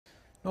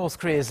North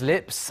Korea's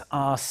lips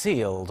are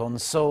sealed on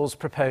Seoul's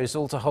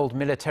proposal to hold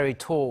military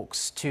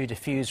talks to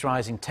defuse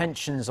rising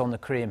tensions on the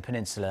Korean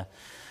Peninsula.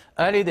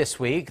 Early this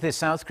week, the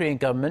South Korean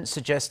government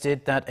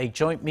suggested that a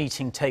joint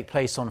meeting take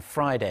place on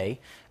Friday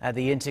at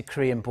the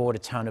inter-Korean border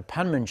town of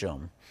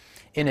Panmunjom.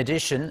 In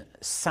addition,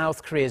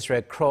 South Korea's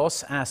Red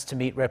Cross asked to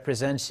meet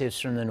representatives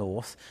from the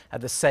north at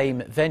the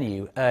same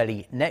venue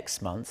early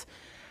next month.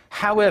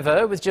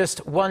 However, with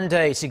just one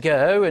day to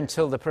go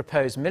until the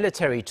proposed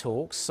military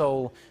talks,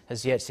 Seoul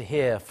has yet to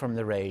hear from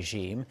the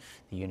regime.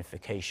 The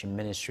Unification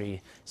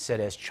Ministry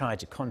said it has tried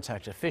to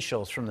contact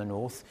officials from the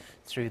north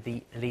through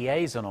the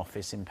liaison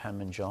office in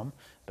Panmunjom,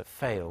 but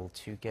failed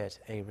to get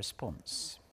a response.